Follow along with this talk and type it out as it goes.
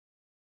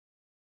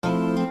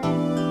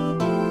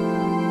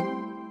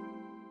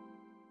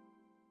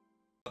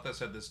that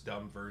said this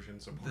dumb version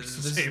supports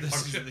the save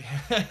function.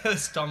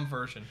 This dumb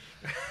version.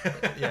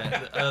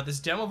 Yeah, this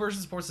demo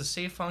version supports the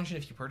save function.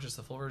 If you purchase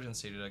the full version,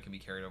 save data can be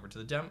carried over to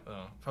the demo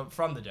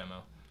from the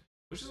demo.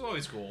 Which is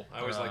always cool. I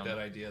always like that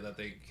idea that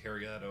they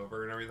carry that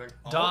over and everything.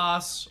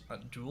 DOS,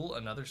 dual,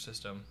 another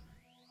system.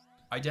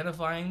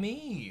 Identifying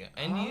me,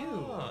 and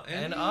you,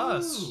 and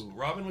us.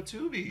 Robin with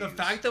two B's. The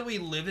fact that we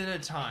live in a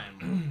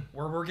time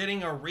where we're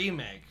getting a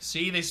remake.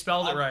 See, they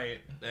spelled it right.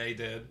 They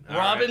did.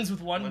 Robin's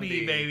with one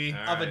B, baby.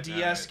 Of a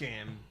DS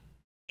game.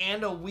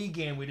 And a Wii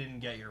game we didn't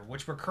get here,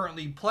 which we're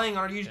currently playing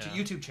on our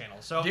YouTube channel.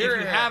 So Dear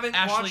if you haven't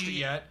Ashley, watched it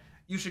yet,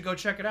 you should go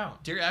check it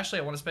out. Dear Ashley,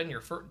 I want to spend your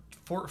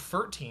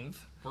 13th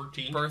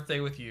birthday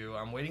with you.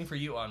 I'm waiting for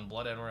you on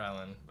Blood Edward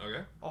Island.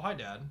 Okay. Oh, hi,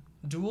 Dad.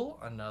 Duel,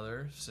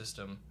 another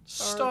system.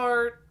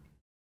 Start.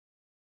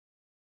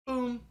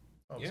 Boom.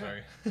 Oh, yeah.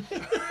 sorry.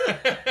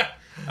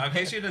 In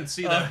case you didn't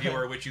see that,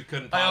 viewer, which you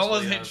couldn't possibly I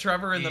almost hit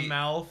Trevor in the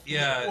mouth.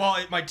 Yeah.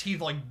 Well, my teeth,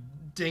 like,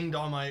 dinged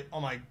on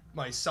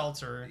my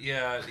seltzer.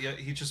 Yeah,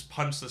 he just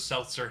punched the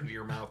seltzer into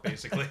your mouth,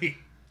 basically.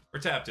 Or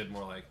tapped it,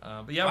 more like.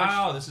 But yeah,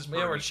 wow, this is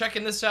perfect. Yeah, we're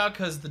checking this out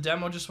because the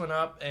demo just went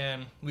up,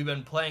 and we've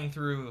been playing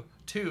through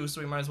 2,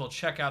 so we might as well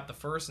check out the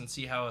first and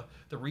see how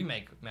the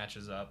remake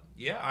matches up.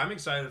 Yeah, I'm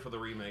excited for the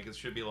remake. It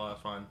should be a lot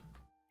of fun.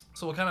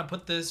 So we'll kind of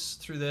put this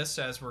through this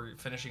as we're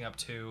finishing up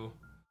 2,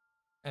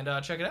 and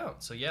check it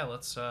out. So yeah,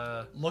 let's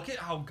look at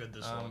how good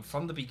this looks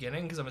from the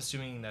beginning, because I'm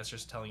assuming that's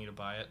just telling you to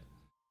buy it.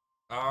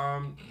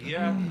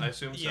 Yeah, I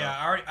assume so. Yeah,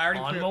 I already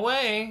on my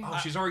way. Oh,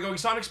 she's already going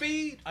Sonic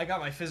Speed. I got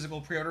my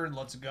physical pre-ordered.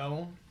 Let's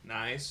go.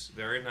 Nice,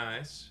 very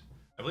nice.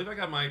 I believe I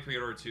got my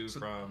pre-order too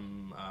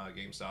from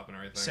GameStop and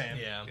everything. Same.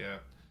 Yeah. Yeah.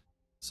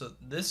 So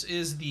this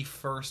is the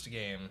first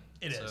game.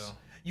 It is.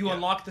 You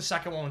unlock the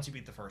second one once you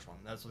beat the first one.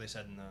 That's what they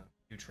said in the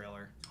new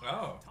trailer.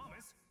 Oh.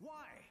 Thomas,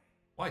 why?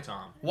 Why,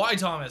 Tom? Why,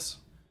 Thomas?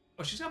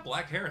 Oh, she's got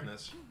black hair in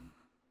this.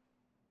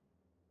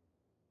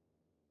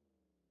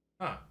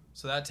 Huh.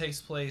 So that takes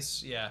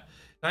place,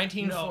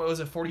 was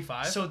it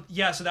 45? So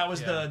yeah, so that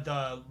was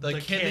the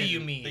kid that you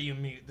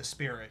meet. The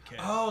spirit kid.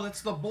 Oh,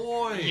 that's the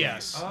boy.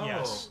 Yes. Oh.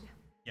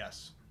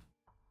 Yes.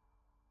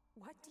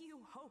 What do you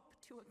hope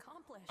to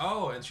accomplish?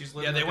 Oh, and she's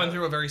living. Yeah, they went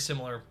through a very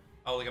similar.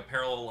 Oh, like a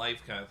parallel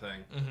life kind of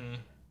thing. Mm-hmm.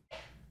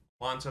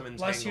 Quantum entanglement.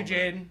 Bless you,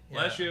 Jade.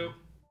 Bless you.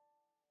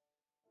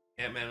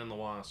 Ant-Man and the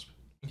Wasp.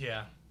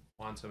 Yeah.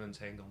 Quantum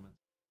entanglement.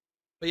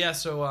 But yeah,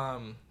 so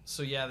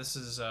yeah, this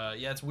is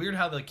it's weird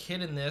how the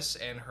kid in this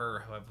and her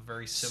have a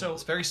very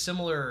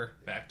similar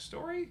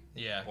backstory.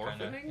 Yeah,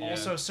 orphaning. Yeah.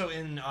 Also, so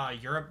in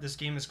Europe, this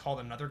game is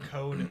called Another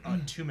Code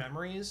 2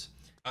 Memories,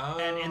 oh.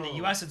 and in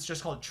the US, it's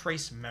just called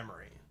Trace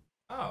Memory.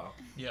 Oh.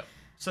 Yep.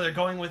 So they're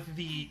going with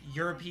the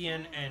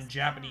European and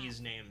Japanese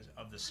names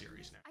of the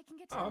series now. I can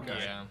get to Oh, okay.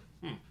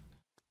 Yeah.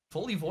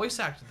 Fully voice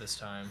acted this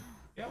time.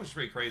 Yeah, which is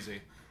pretty crazy.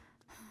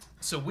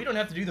 So we don't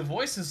have to do the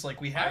voices like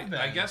we have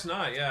been. I guess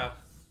not. Yeah.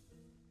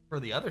 For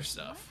the other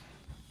stuff.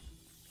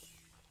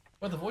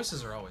 But the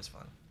voices are always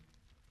fun.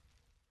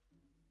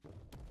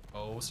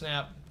 Oh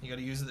snap! You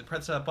gotta use it.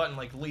 Press that button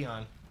like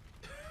Leon.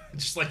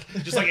 just like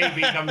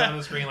AB comes down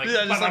the screen like.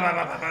 Yeah,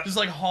 just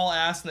like haul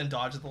ass and then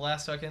dodge at the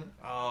last second.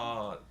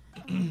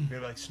 You're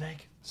like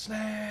Snake.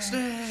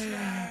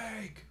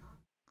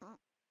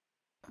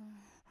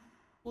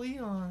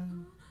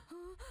 Leon.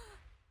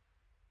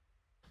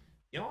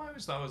 You know what I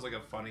always thought was like a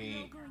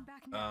funny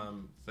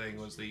thing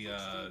was the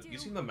you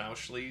seen the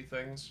Moushly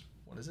things?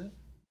 What is it?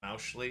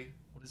 Moushly.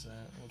 What is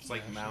that? It's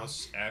like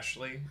Mouse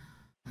Ashley.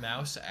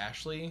 Mouse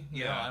Ashley?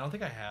 Yeah. No, I don't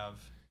think I have.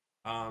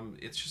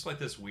 It's just like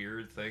this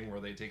weird thing where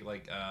they take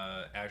like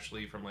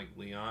Ashley from like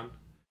Leon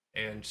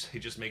and they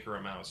just make her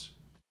a mouse.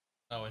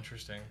 Oh,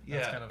 interesting.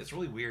 That's it's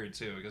really weird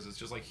too because it's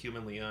just like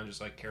human Leon just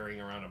like carrying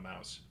around a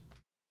mouse.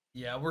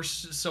 Yeah, we're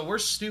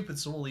stupid,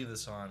 so we'll leave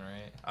this on,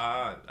 right?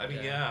 I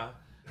mean, yeah.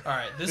 All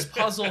right, this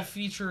puzzle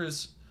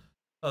features.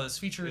 Oh, this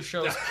feature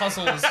shows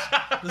puzzles.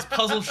 This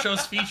puzzle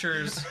shows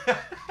features.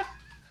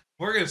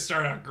 We're gonna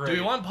start out great.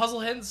 Do we want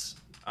puzzle hints?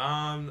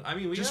 I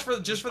mean, we just for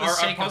the sake of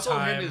time. Our puzzle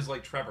hint is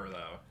like Trevor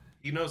though.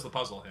 He knows the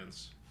puzzle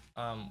hints.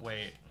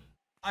 Wait.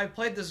 I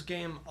played this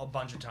game a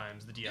bunch of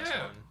times. The DS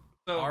one.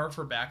 So, R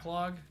for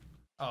backlog.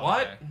 Oh,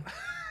 what?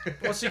 Okay.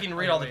 Well, so you can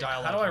read all the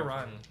dialogue. How do I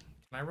run?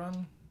 Can I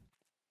run?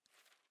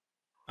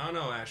 I don't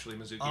know, Ashley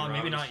Mizuki.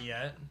 Maybe not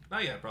yet.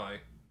 Not yet, probably.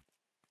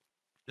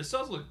 This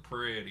does look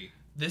pretty.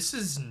 This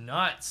is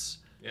nuts.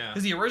 Yeah.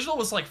 Because the original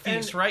was like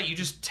Feast, right? You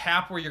just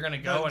tap where you're gonna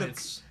go, and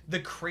it's the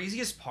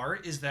craziest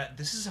part is that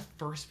this is a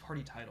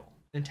first-party title.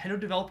 Nintendo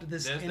developed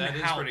this in-house. That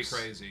is pretty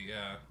crazy,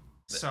 yeah.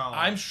 So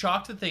I'm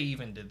shocked that they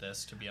even did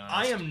this. To be honest,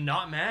 I am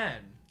not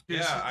mad.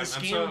 This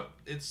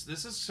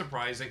is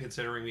surprising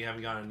considering we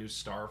haven't gotten a new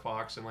Star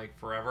Fox in like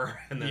forever,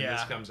 and then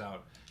this comes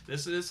out.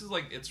 This is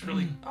like it's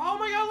really. Oh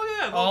my god! Look at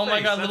that! Oh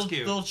my god! That's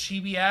cute. Little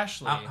chibi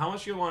Ashley. How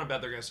much do you want to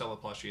bet they're gonna sell a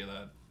plushie of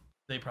that?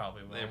 They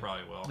probably will. They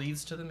probably will.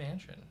 Leads to the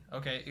mansion.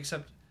 Okay,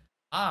 except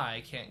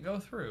I can't go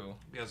through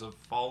because of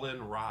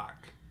fallen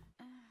rock.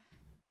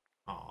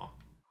 Aw.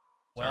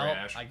 Well, sorry,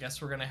 Ash. I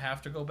guess we're gonna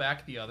have to go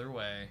back the other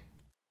way.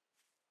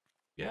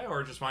 Yeah,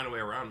 or just find a way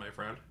around, my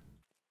friend.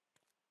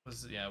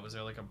 Was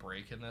there like a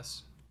break in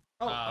this?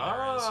 Oh,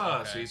 there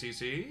is. Okay.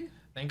 CCC.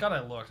 Thank God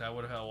I looked. I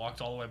would have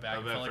walked all the way back.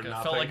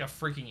 I felt like a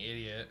freaking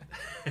idiot.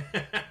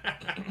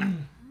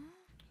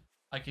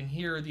 I can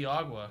hear the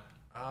agua.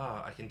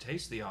 Ah, I can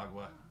taste the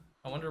agua.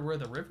 I wonder where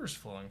the river's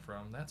flowing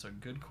from. That's a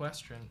good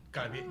question.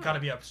 Gotta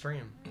be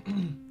upstream.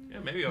 Yeah,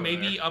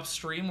 maybe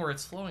upstream where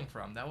it's flowing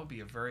from. That would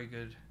be a very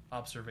good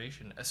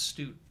observation.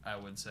 Astute, I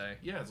would say.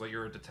 Yeah, it's like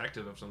you're a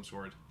detective of some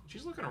sort.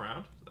 She's looking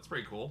around. That's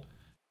pretty cool.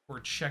 We're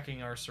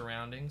checking our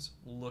surroundings,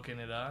 looking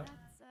it up.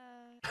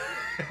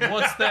 That's,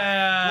 What's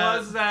that?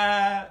 What's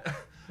that?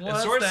 What's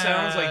it sort of that?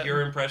 sounds like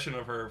your impression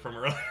of her from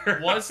earlier.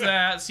 What's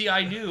that? See,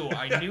 I knew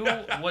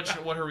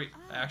what her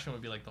reaction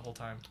would be like the whole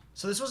time.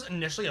 So this was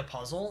initially a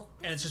puzzle,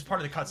 and it's just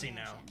part of the cutscene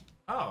now.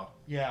 Oh.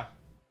 Yeah.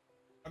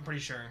 I'm pretty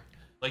sure.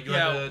 Like you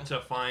had to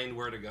find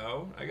where to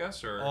go, I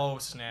guess, or Oh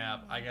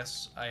snap! I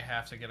guess I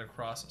have to get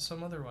across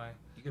some other way.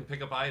 you can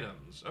pick up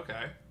items.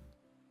 Okay.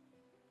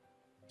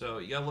 So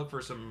you gotta look for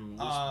some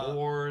loose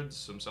boards,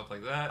 some stuff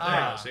like that. There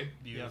you go, see?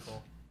 Beautiful.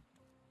 Yep.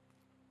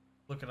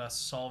 Look at us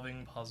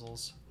solving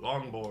puzzles.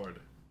 Longboard.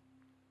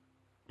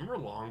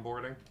 Remember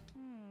longboarding?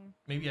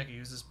 Maybe I could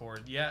use this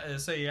board. Yeah,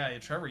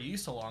 Trevor, you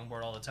used to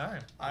longboard all the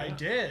time. I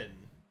did.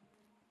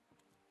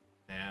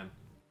 Man,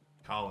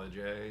 college,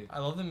 eh? I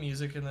love the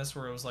music in this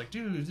where it was like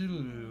doo doo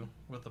doo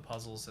with the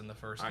puzzles in the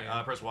first game.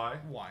 Press Y.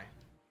 Why?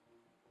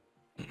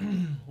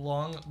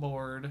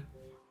 Longboard.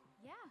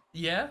 yeah.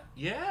 Yeah?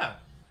 Yeah.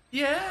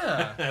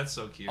 Yeah. That's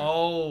so cute.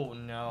 Oh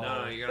no.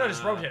 No, you're No, gonna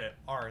just rotate it.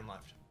 R and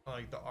left.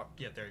 Like the R.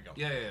 Yeah, there you go.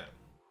 Yeah.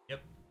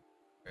 Yep.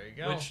 There you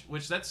go.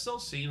 Which that still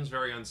seems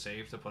very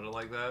unsafe to put it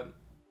like that.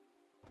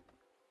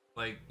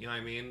 Like, you know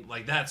what I mean?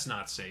 Like that's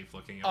not safe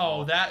looking at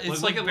all. Oh, that it's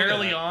Look like at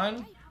barely that.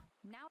 on.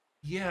 Now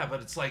Yeah,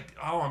 but it's like,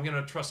 oh, I'm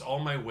gonna trust all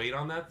my weight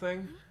on that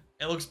thing.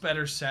 It looks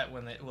better set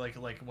when they like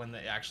when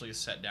it actually is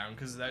set down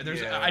because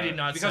there's Yeah. I did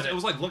not because set it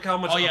was like, look how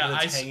much Oh of yeah,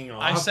 it's hanging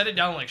off. I set it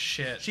down like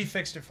shit. She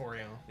fixed it for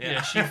you.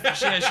 Yeah, she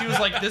was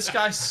like, this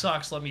guy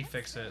sucks. Let me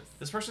fix it.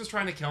 This person's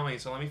trying to kill me,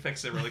 so let me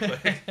fix it really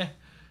quick.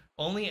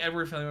 Only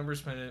Edward family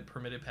members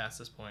permitted past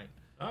this point.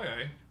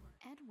 Okay.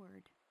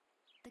 Edward.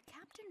 The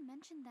captain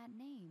mentioned that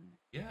name.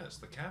 Yes,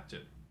 the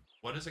captain.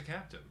 What is a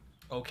captain?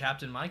 Oh,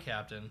 Captain, my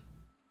captain.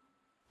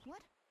 What?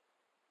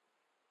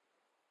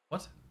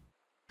 What?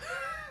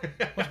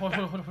 What?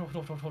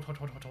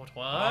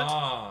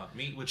 Ah,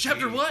 meet with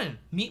Chapter D. 1.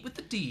 Meet with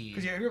the D.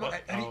 Because you're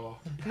What? Oh.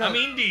 no, I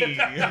mean D.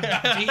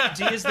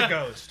 D is the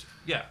ghost.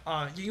 Yeah.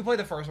 You played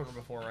the first one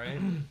before,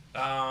 right?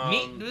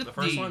 Meet with the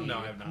first D. one? No,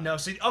 I have not. No.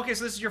 See, okay,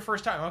 so this is your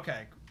first time.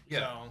 Okay. Yeah.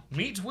 So,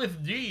 Meet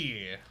with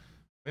D.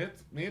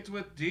 Meet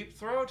with deep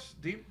throat,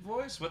 deep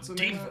voice. What's the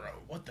Deep name?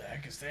 throat. What the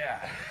heck is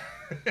that?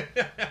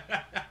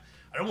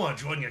 I don't want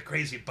to join your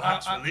crazy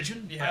box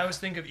religion. I always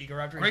think of Ego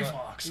Raptor. Gray He's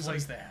Fox. He's What like,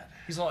 is that?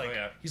 He's like, Oh,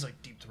 yeah. he's like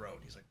deep throat.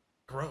 He's like,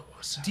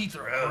 gross. Deep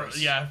throat. Gross.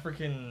 Yeah,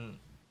 freaking.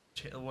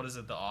 What is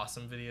it? The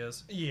awesome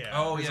videos. Yeah.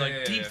 Oh, He's yeah, like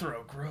yeah, deep yeah.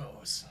 throat.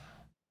 Gross.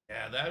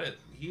 Yeah,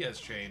 he has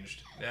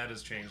changed. That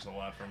has changed a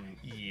lot from.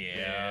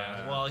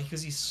 Yeah. Well,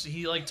 because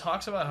he like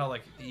talks about how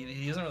like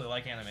he doesn't really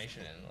like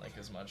animation like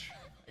as much.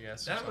 I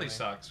guess. That really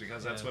something. sucks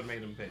because that's Yeah. what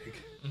made him big.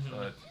 Mhm.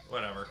 But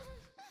whatever.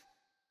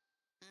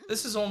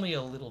 This is only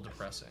a little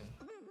depressing.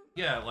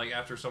 Yeah, like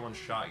after someone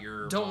shot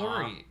your. Don't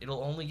mom, worry,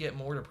 it'll only get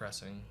more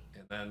depressing.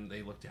 And then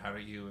they look down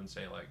at you and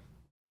say like,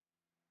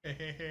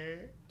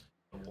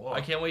 "Whoa."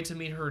 I can't wait to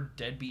meet her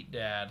deadbeat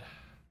dad.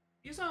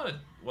 He's not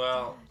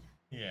a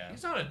Yeah.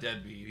 He's not a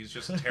deadbeat. He's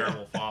just a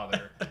terrible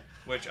father.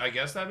 Which I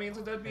guess that means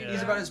a deadbeat. Yeah.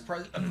 He's about as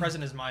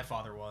present as my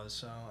father was.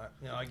 So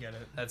I get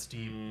it. That's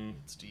deep. Mm.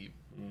 It's deep.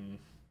 Mm.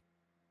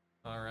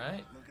 All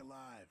right. Look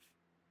alive.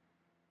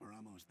 We're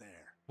almost there.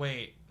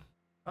 Wait.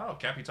 Oh,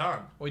 Capitan.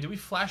 Wait, did we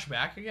flash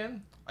back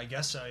again? I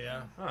guess so.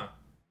 Yeah. Huh.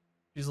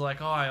 She's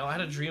like, oh, I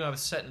had a dream I was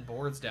setting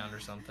boards down or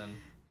something.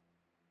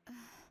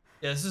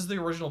 Yeah, this is the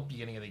original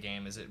beginning of the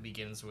game. Is it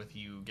begins with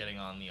you getting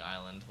on the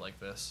island like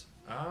this.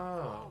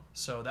 Oh.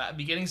 So that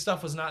beginning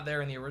stuff was not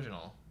there in the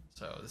original.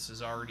 So this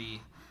is already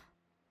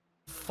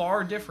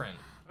far different.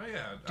 Oh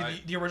yeah.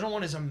 Dude, the original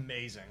one is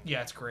amazing.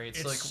 Yeah, it's great.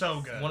 It's like so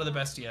good. One of the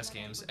best DS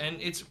games, and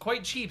it's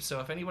quite cheap. So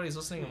if anybody's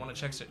listening and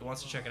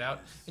wants to check it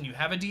out, and you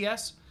have a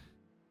DS,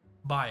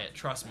 buy it.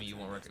 Trust me, you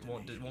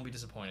won't be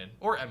disappointed.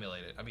 Or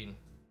emulate it. I mean,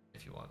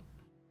 if you want.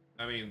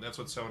 I mean, that's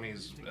what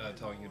Sony's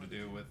telling you to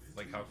do with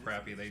like how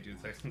crappy they do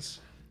things.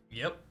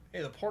 Yep.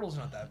 Hey, the Portal's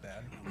not that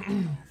bad.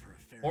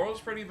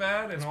 Oral's pretty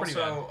bad, and It's also pretty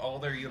bad. all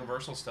their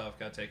Universal stuff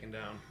got taken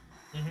down.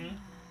 Mm-hmm.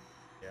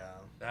 Yeah.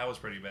 That was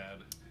pretty bad.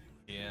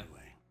 Yeah.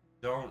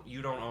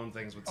 You don't own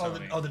things with Oh,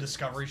 Sony. the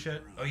Discovery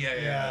shit. Oh yeah.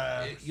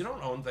 Yeah. You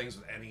don't own things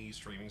with any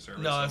streaming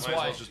service. No, so that's might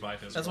why. As well just buy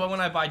physical. That's why when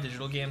I buy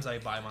digital games, I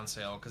buy them on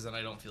sale because then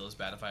I don't feel as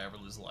bad if I ever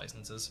lose the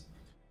licenses.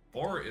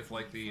 Or if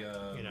like the You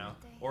know.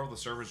 or if the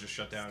servers just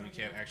shut down, and you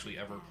can't actually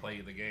ever play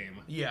the game.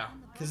 Yeah,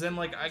 because then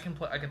like I can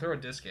throw a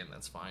disc in.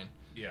 That's fine.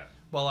 Yeah.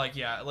 Well, like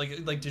yeah, like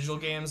digital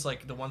games,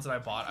 like the ones that I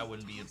bought, I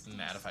wouldn't be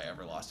mad if I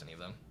ever lost any of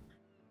them.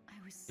 I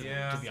was so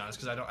Yeah. To be honest,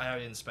 because I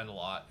didn't spend a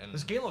lot. And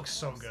This game looks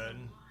so good.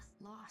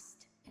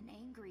 lost and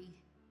angry.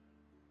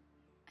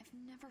 I've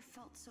never never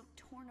felt so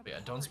torn apart. Yeah,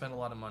 don't spend a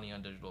lot of money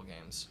on digital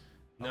games.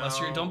 No. Unless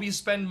you're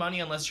spend money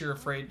unless you're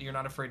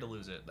not afraid to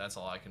lose it. That's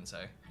all I can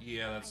say.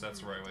 Yeah, that's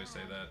the right way to say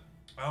that.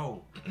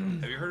 Oh,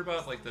 have you heard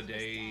about like the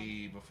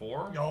day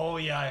before? Oh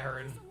yeah, I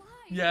heard.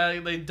 Yeah,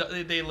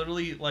 they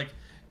literally like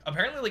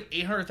apparently like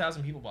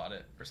 800,000 people bought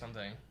it or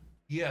something.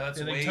 Yeah, that's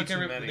Yeah, way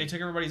too many. They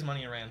took everybody's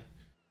money and ran.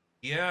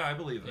 Yeah, I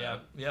believe that. Yeah.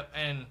 Yep.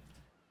 And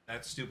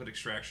that stupid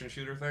extraction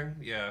shooter thing.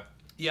 Yeah.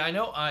 Yeah, I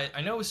know.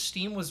 I know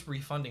Steam was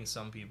refunding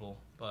some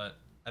people, but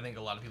I think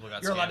a lot of people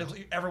got. You're scammed. allowed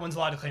to. Everyone's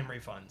allowed to claim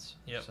refunds.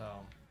 Yep. So,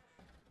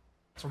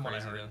 from what I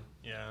Crazy, heard. then.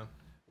 Yeah.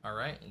 All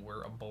right,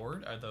 we're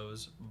aboard. Are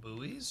those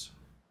buoys?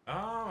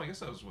 Oh, I guess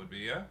those would be,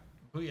 yeah.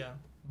 Booyah.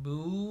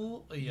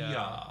 Boo.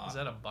 Yeah. Is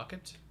that a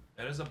bucket?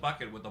 That is a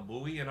bucket with a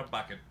buoy and a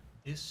bucket.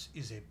 This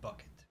is a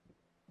bucket.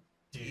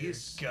 Dear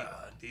This-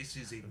 God, This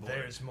is a boy.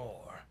 there's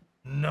more.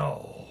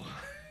 No.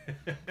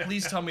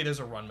 Please tell me there's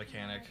a run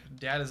mechanic.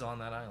 Dad is on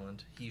that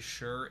island. He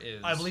sure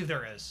is. I believe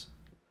there is.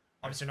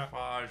 Obviously not.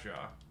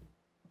 Faja.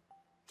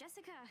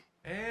 Jessica,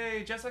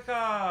 Hey,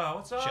 Jessica,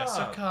 what's up?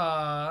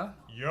 Jessica.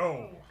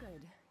 Yo.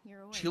 Good.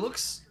 You're awake. She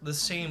looks the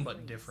same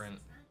but different.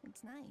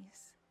 It's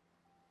nice.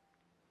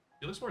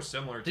 She looks more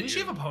similar to Didn't she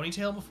you. have a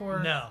ponytail before?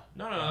 No.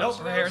 No, no, no. Nope,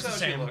 That's her hair's how the she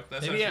same. looked.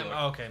 That's Maybe how she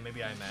looked. okay,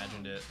 maybe I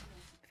imagined it.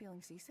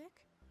 Feeling seasick?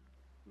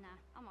 nah,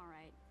 I'm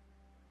alright.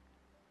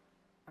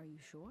 Are you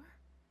sure?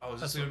 Oh,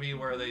 is this gonna be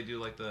where they do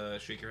like the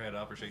shake your head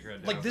up or shake your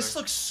head down? Like this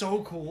thing? looks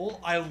so cool.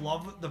 I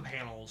love the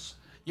panels.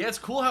 Yeah, it's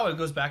cool how it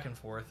goes back and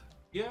forth.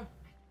 Yeah.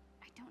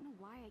 I don't know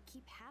why I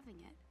keep having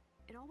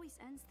it. It always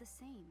ends the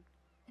same.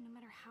 And no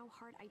matter how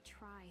hard I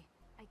try,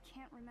 I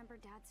can't remember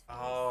Dad's face.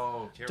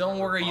 Oh, can't Don't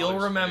remember worry, you'll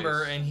Father's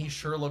remember, face. and he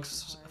sure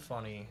looks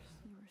funny.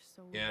 You were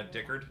so Yeah, little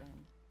Dickard. then.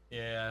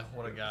 Yeah,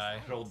 what a guy.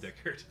 Good old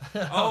Dickard.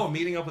 Oh,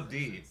 meeting up with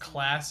D.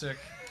 Classic.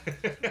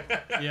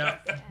 Yeah.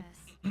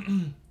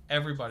 Yes.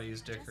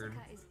 Everybody's Dickard.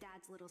 Jessica is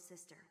Dad's little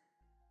sister.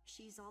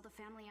 She's all the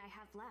family I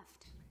have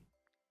left.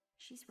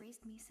 She's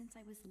raised me since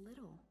I was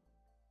little.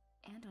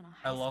 And on a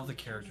high I love the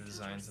school character junior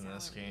designs in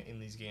this salary. game, in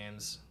these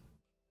games.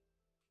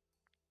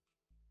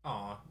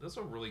 Aw, those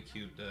are really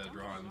cute Don't get me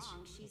drawings.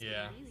 wrong, she's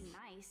Yeah. been really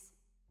nice.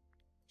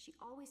 She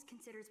always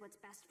considers what's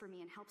best for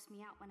me and helps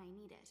me out when I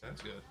need it.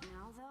 That's good.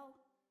 Now though,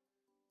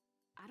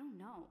 I don't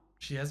know.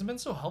 She hasn't been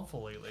so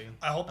helpful lately.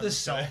 I hope I this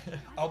would sell. say.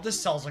 I hope this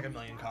sells like a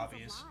million Dad was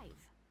copies.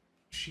 alive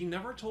She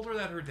never told her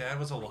that her dad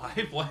was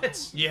alive.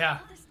 What? Yeah.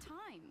 all this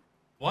time.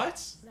 What?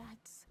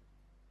 That's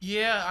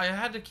Yeah, I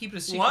had to keep it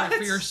a secret What?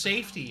 for your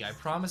safety. I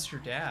promised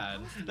your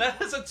dad. That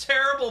is a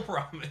terrible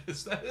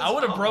promise. That is I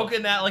would have awful.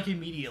 broken that like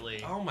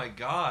immediately. Oh my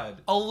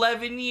god.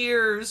 11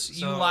 years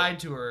you So- lied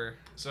to her.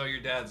 So your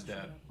dad's showed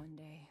dead. up one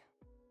day,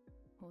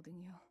 holding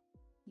you.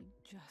 You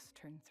just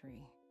turned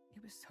 3.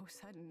 It was so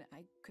sudden,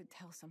 I could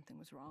tell something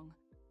was wrong.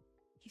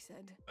 He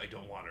said, I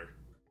don't want her.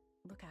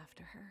 "Look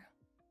after her.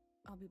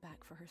 I'll be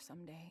back for her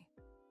someday.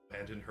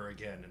 Abandon her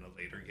again in a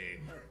later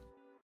game.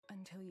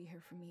 Until you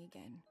hear from me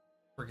again,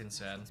 Freaking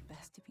sad. it's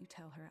best if you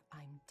tell her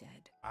I'm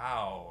dead."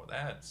 Wow,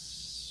 that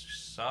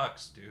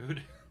sucks,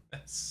 dude.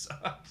 That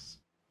sucks.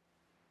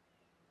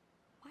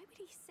 Why would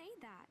he say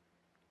that?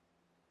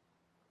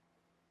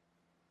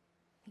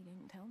 He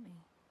didn't tell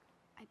me.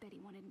 I bet he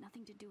wanted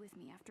nothing to do with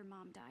me after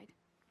Mom died.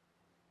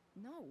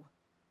 No,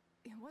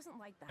 it wasn't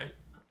like that.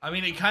 I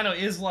mean, it kind of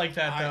is like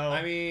that, though.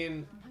 I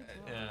mean,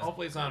 Yeah.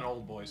 hopefully it's not an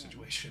old boy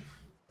situation.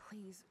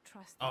 Please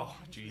trust me. Oh,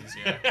 jeez,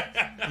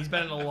 yeah. He's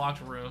been in a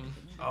locked room.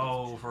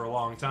 Oh, for a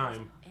long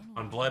time.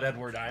 On Blood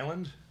Edward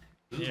Island?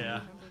 Yeah. I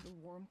remember the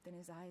warmth in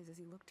his eyes as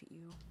he looked at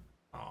you.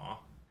 Aw.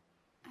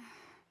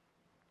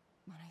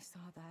 When I saw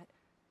that,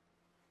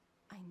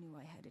 I knew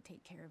I had to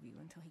take care of you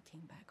until he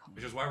came back home.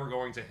 Which is why we're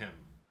going to him.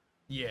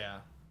 Yeah.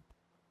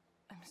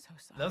 I'm so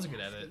sorry. That was a good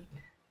Ashley. edit.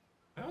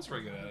 That was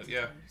pretty good I at wanted it, to yeah.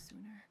 tell you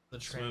sooner.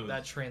 Smooth.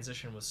 That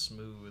transition was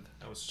smooth.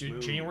 That was Dude,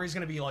 smooth. January's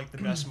gonna be like the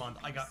best month.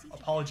 I got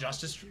Apollo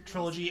Justice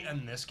trilogy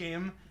and this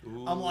game.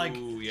 I'm like,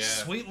 Ooh, yeah.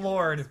 sweet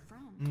lord.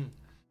 From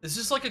This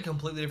is like a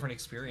completely different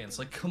experience.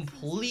 Like,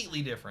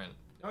 completely different.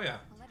 Oh, yeah.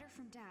 a letter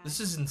from Dad. This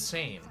is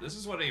insane. This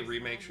is what a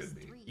remake should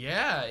be.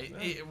 Yeah,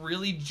 it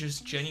really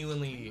just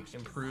genuinely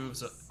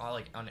improves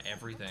like on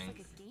everything. Like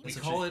a game. We It's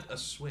such call a- it a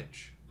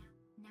switch.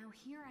 Now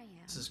here I am.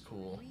 This is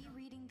cool.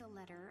 Rereading the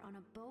letter on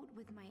a boat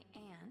with my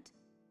aunt,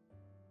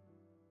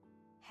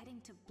 heading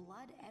to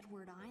Blood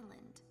Edward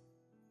Island,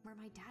 where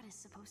my dad is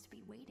supposed to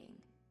be waiting.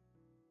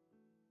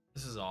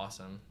 This is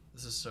awesome.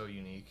 This is so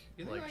unique.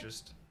 You think, Like, like-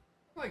 just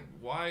Like,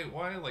 why,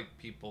 like,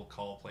 people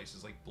call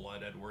places like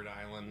Blood Edward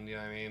Island, you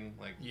know what I mean?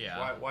 Like,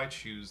 Yeah. why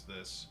choose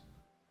this?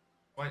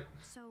 Why?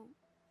 So,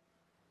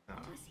 Nah,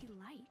 what was he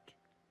like?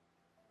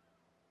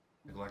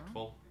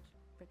 neglectful.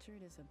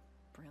 Richard is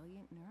a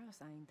brilliant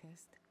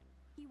neuroscientist.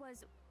 He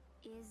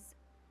is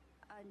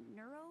a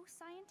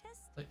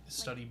neuroscientist? like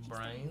study he studied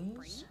brains.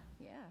 brain?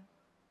 Yeah.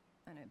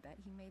 And I bet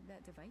he made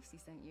that device he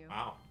sent you.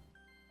 Wow.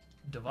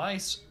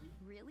 Device.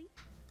 Really?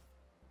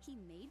 He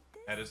made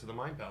this? Headed to the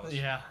Mind Palace.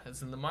 Yeah,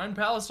 it's in the Mind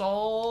Palace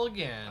all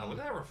again. Oh, look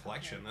at that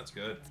reflection. That's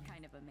good. It's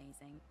kind of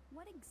amazing.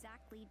 What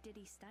exactly did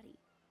he study?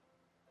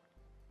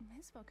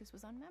 his focus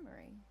was on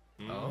memory.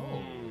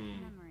 Oh.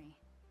 Memory.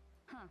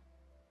 Huh.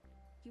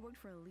 He worked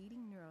for a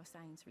leading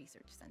neuroscience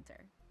research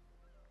center.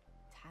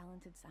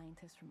 Talented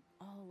scientists from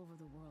all over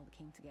the world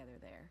came together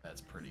there.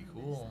 That's pretty Met a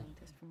cool.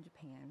 Scientist from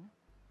Japan.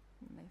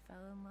 And they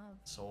fell in love.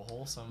 So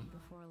wholesome.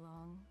 Before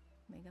long,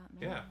 they got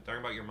married. Yeah, talking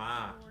about your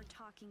ma. We're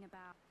talking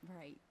about.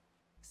 Right.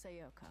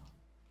 Sayoko.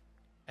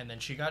 And then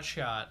she got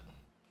shot.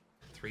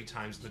 3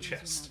 times in the She was your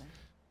chest.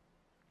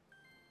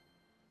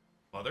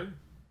 mother. Mother?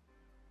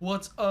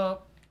 What's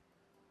up,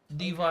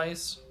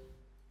 Device?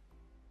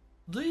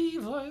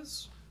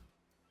 Device.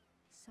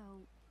 So,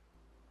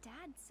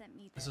 Dad sent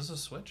me Is this. this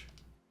a switch?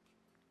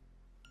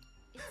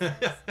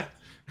 Das.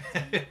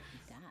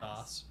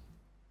 DOS.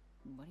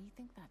 What do you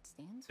think that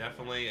stands for?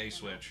 Definitely a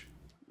Switch.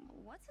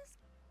 What's this?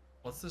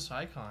 What's this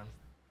icon?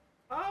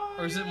 Oh,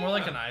 Or is it more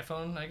like an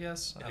iPhone, I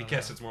guess? I don't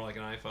guess know. it's more like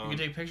an You iPhone. can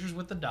take pictures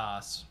with the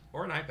DOS.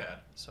 Or an iPad.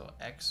 So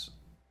X.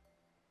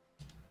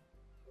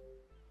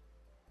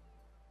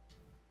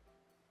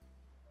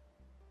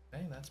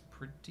 Hey, that's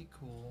pretty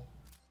cool.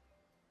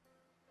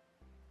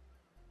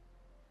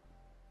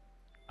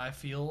 I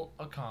feel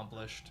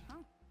accomplished.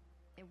 Oh,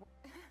 it.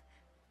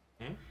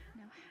 Hmm?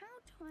 Now, how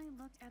do I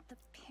look at the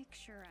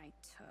picture I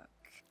took?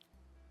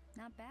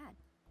 Not bad.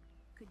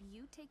 Could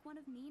you take one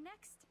of me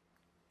next?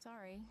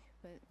 Sorry,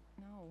 but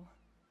no.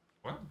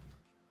 What?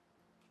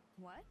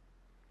 What?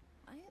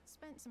 I had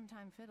spent some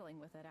time fiddling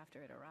with it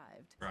after it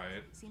arrived.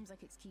 Right. Seems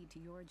like it's keyed to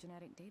your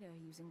genetic data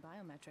using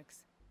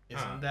biometrics.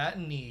 Isn't Huh. that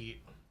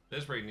neat?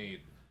 That's pretty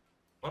neat.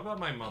 What about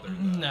my mother,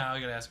 though? Now I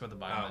gotta ask about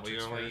the Oh, biometrics you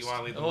first.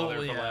 wanna leave the Oh, mother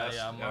for yeah, last?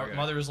 yeah. Okay.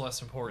 Mother is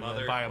less important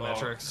than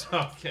biometrics.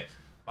 Oh, okay.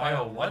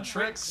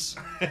 Biometrics?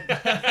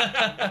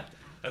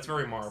 That's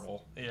very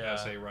Marvel. Yeah.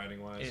 Essay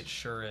writing wise. It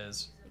sure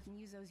is. They can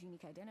use those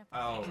unique Oh,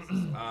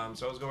 identifiers.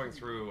 so I was going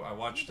through. I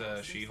watched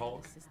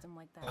She-Hulk. System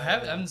like that. I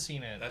haven't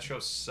seen it. That show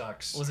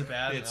sucks. Was it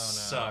bad? It Oh, no.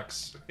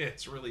 sucks.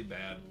 It's really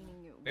bad.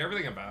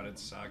 Everything about it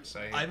sucks.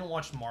 I haven't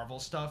watched Marvel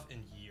stuff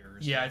in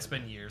years. Yeah, it's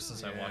been years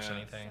since I watched Yeah.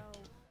 anything.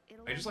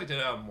 I just like did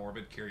it out of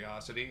morbid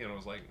curiosity, and I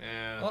was like,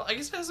 eh. Well, I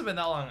guess it hasn't been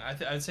that long.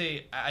 I'd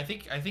say I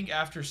think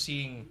after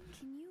seeing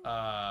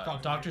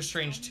Doctor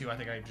Strange 2, I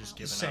think I've just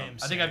given Same,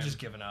 up. I think I've same. just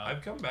given up.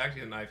 I've come back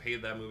and I've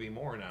hated that movie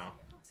more now.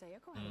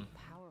 Sayoko had a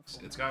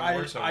powerful It's gotten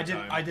worse over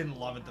time. I didn't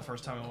love it the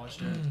first time I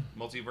watched it.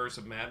 Multiverse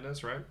of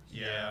Madness, right?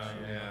 Yeah,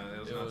 Yeah, it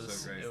was not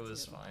so great. It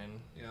was fine.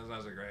 Yeah, it was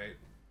not so great.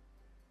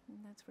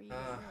 That's where you get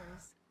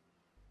yours.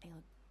 They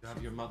look You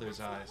have your mother's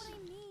eyes. What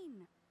I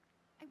mean.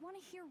 I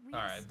want to hear real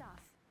Alright. stuff.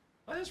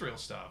 That is real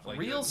stuff. Like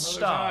Real the mother's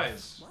stuff.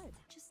 eyes. what?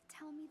 Just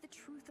tell me the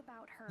truth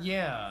about her.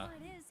 Yeah.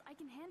 Whatever it is, I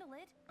can handle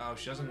it. Oh,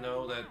 she doesn't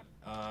know that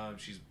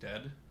she's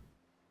dead.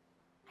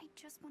 I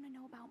just want to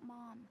know about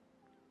Mom.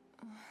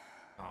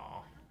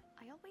 Oh.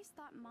 I always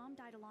thought Mom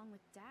died along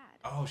with Dad.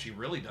 Oh, she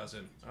really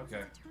doesn't.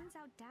 Okay. Since it turns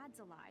out Dad's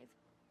alive.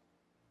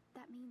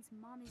 That means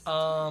Mom is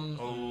Oh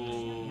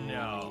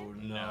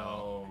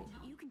no.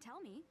 You can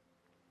tell me.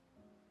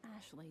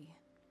 Ashley,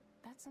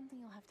 that's something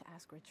you'll have to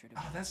ask Richard Oh,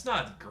 about. that's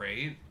not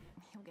great.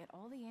 He'll get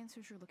all the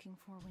answers you're looking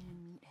for when you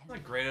meet him.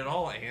 Not great at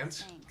all, Ant.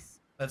 Thanks.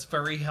 That's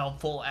very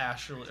helpful,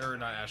 Ashley, or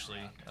not Ashley.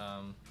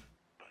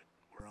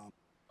 We're on.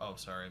 Oh,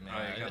 sorry, man.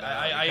 Oh, you cut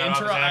I off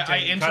his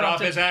acting. You cut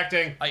off his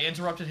acting. I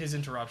interrupted his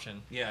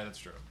interruption. Yeah, that's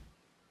true.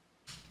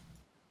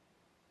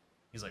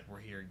 He's like, "We're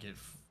here. Get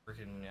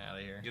freaking out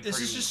of here." Get This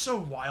is friggin- just so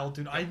wild,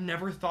 dude. I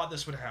never thought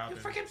this would happen.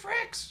 You freaking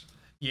fricks.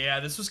 Yeah,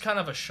 this was kind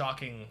of a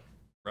shocking.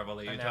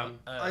 Revelation. Yeah,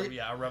 a Dude,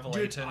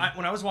 revelation.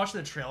 when I was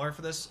watching the trailer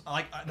for this,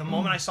 the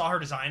moment I saw her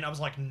design, I was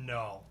like,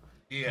 no.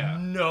 Yeah.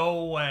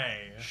 No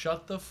way.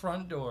 Shut the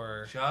front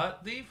door.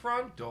 Shut the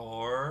front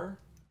door.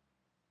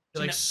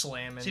 Like now-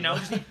 slamming. See, now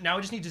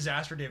we just need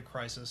Disaster Day of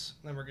Crisis.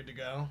 Then we're good to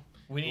go.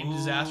 we need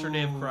Disaster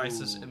Day of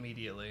Crisis Ooh.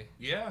 immediately.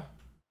 Yeah.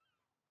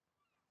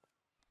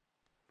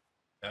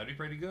 That'd be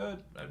pretty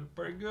good. That'd be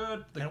pretty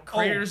good. The And-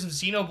 creators of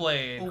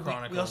Xenoblade Oh,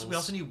 Chronicles. we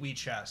also need Wii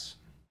Chess.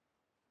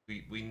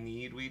 We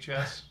need Wii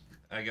Chess?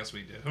 I guess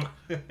we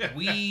do.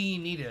 We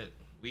need it.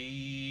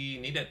 We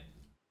need it.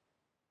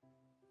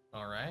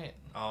 All right.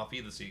 Oh,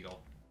 feed the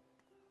seagull.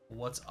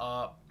 What's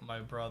up, my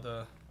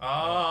brother? Oh,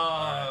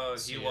 alright, he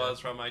see ya. was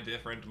from a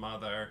different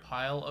mother.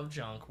 Pile of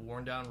junk,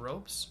 worn down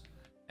ropes,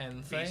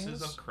 and things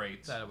Pieces of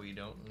crates. that we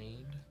don't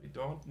need. We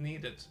don't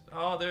need it.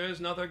 Oh, there is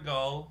another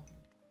gull.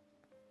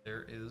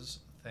 There is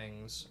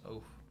things.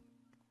 Oh,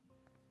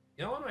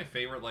 You know what my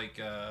favorite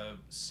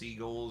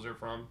seagulls are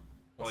from?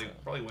 What's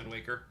that? Probably Wind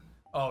Waker.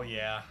 Oh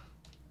yeah.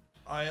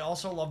 I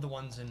also love the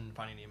ones in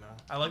Finding Nemo.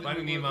 I like.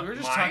 Finding We Nemo. were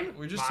just Mine? talking. We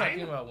were just Mine?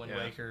 talking about Wind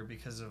Yeah. Waker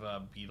because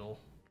of Beetle.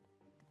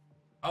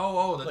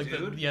 Oh, the Like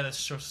dude? the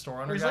store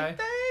owner He's guy. like,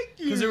 thank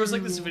you. Because there was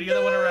like this video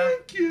that went around.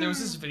 Thank you. There was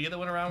this video that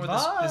went around where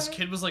this Bye.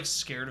 kid was like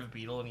scared of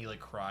Beetle and he like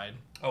cried.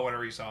 Oh,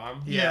 whenever you saw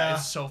him? Yeah.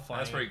 It's so funny.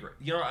 That's pretty great.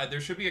 You know, there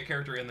should be a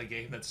character in the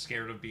game that's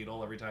scared of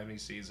Beetle every time he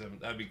sees him.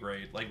 That'd be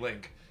great. Like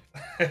Link.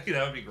 That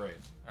would be great.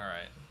 All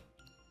right.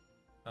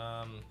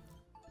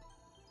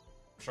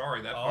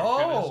 Sorry, that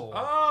Oh.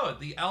 part. Oh,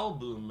 the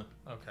album.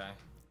 Okay.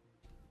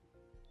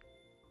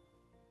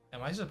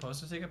 Am I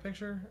supposed to take a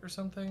picture or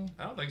something?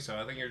 I don't think so.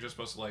 I think you're just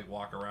supposed to like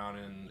walk around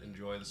and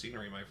enjoy the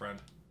scenery, my friend.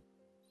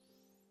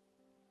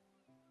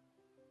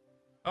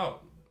 Oh,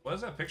 what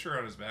is that picture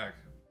on his back?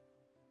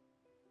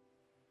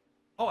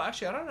 Oh,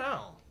 actually, I don't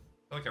know.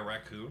 Like a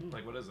raccoon?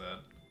 Like, what is that?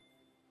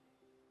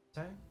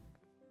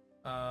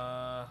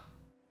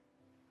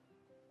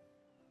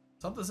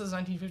 Something says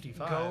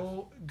 1955.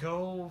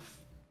 Go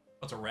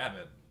Oh, it's a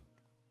rabbit.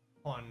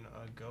 on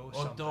go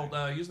Well, something.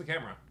 don't use the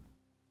camera.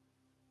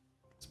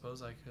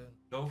 Suppose I could.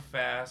 Go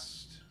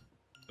fast.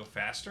 Go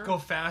faster? Go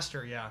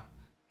faster, yeah.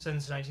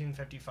 Since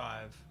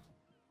 1955.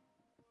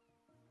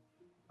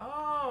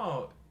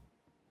 Oh.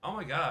 Oh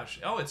my gosh.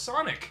 Oh, it's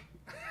Sonic.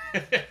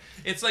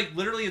 It's like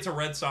literally it's a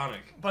red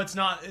Sonic. But it's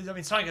not. I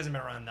mean, Sonic hasn't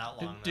been around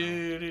that long.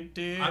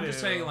 I'm just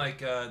saying like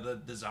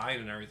the design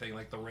and everything,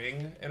 like the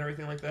ring and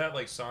everything like that,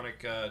 like Sonic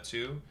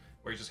 2,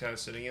 where he's just kind of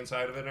sitting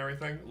inside of it and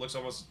everything.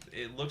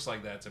 It looks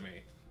like that to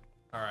me.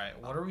 All right,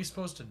 what are we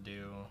supposed to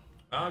do?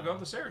 Go up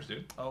the stairs,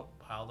 dude. Oh,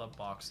 piled up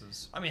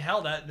boxes. I mean,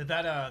 hell,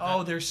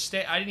 Oh, there's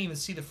I didn't even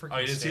see the freaking Oh,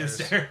 you didn't stairs.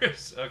 see the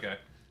stairs? Okay.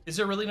 Is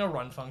there really no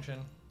run function?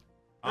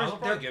 I'll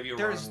probably give you a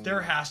run.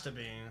 There has to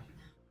be.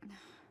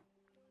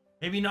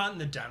 Maybe not in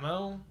the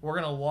demo. We're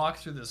gonna walk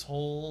through this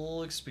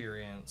whole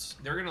experience.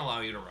 They're gonna allow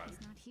you to run.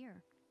 He's not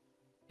here.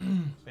 I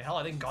mean, hell,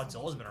 I think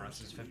Godzilla's been around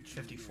since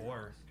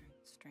 54.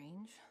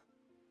 Strange.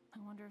 I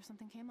wonder if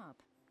something came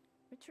up.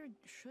 Richard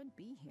should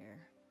be here.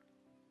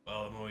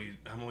 Well,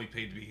 I'm only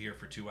paid to be here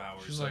for 2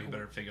 hours, She's so like, you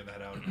better figure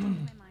that out. My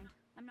mind.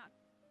 I'm not.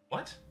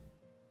 What?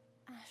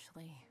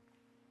 Ashley.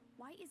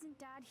 Why isn't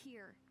Dad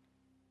here?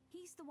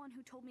 He's the one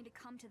who told me to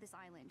come to this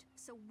island.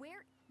 So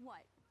where?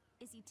 What?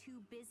 Is he too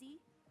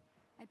busy?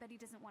 I bet he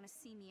doesn't want to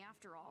see me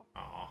after all.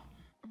 Aw.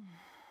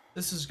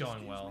 This is going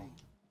Excuse well.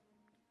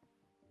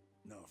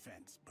 me. No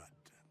offense, but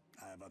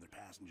I have other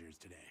passengers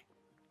today.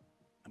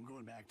 I'm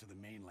going back to the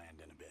mainland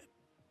in a bit,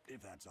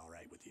 if that's all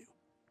right with you.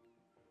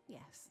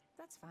 Yes,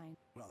 that's fine.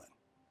 Well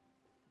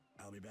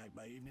then, I'll be back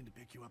by evening to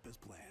pick you up as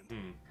planned.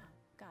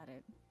 Got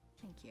it.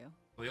 Thank you.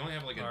 Well, you only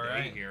have like a All day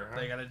right, here, huh?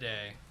 they got a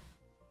day.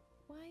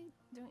 Why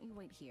don't you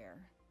wait here?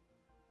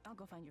 I'll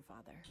go find your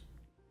father.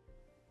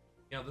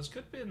 Yeah, this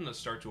could have been the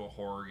start to a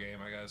horror game,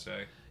 I gotta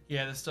say.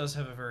 Yeah, this does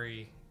have a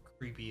very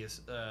creepy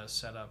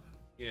setup.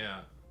 Yeah.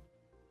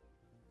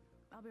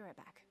 I'll be right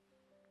back.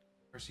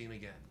 Never seen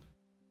again.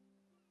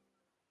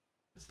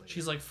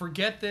 She's like,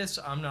 forget this,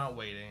 I'm not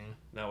waiting.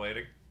 Not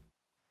waiting.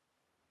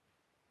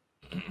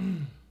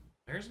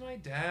 Where's my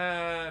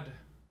dad?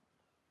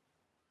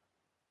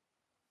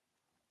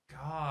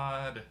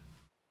 God.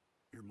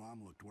 Your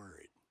mom looked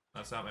worried.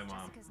 That's not my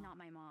mom. Jessica's not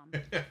my mom.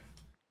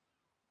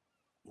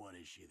 What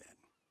is she then?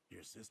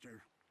 Your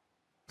sister?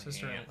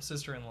 Aunt.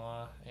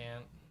 Sister-in-law,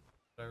 aunt,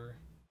 whatever.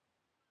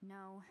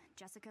 No,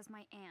 Jessica's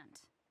my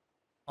aunt.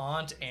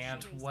 Aunt, She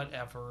raised me.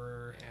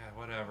 whatever. Yeah,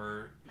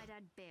 whatever. My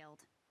dad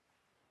bailed.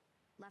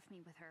 Left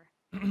me with her.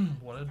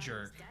 What a Thought I was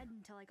jerk. dead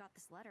until I got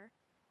this letter.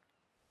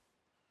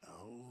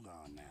 Hold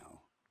on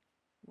now.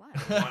 What?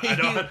 I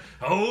don't.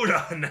 Hold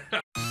on.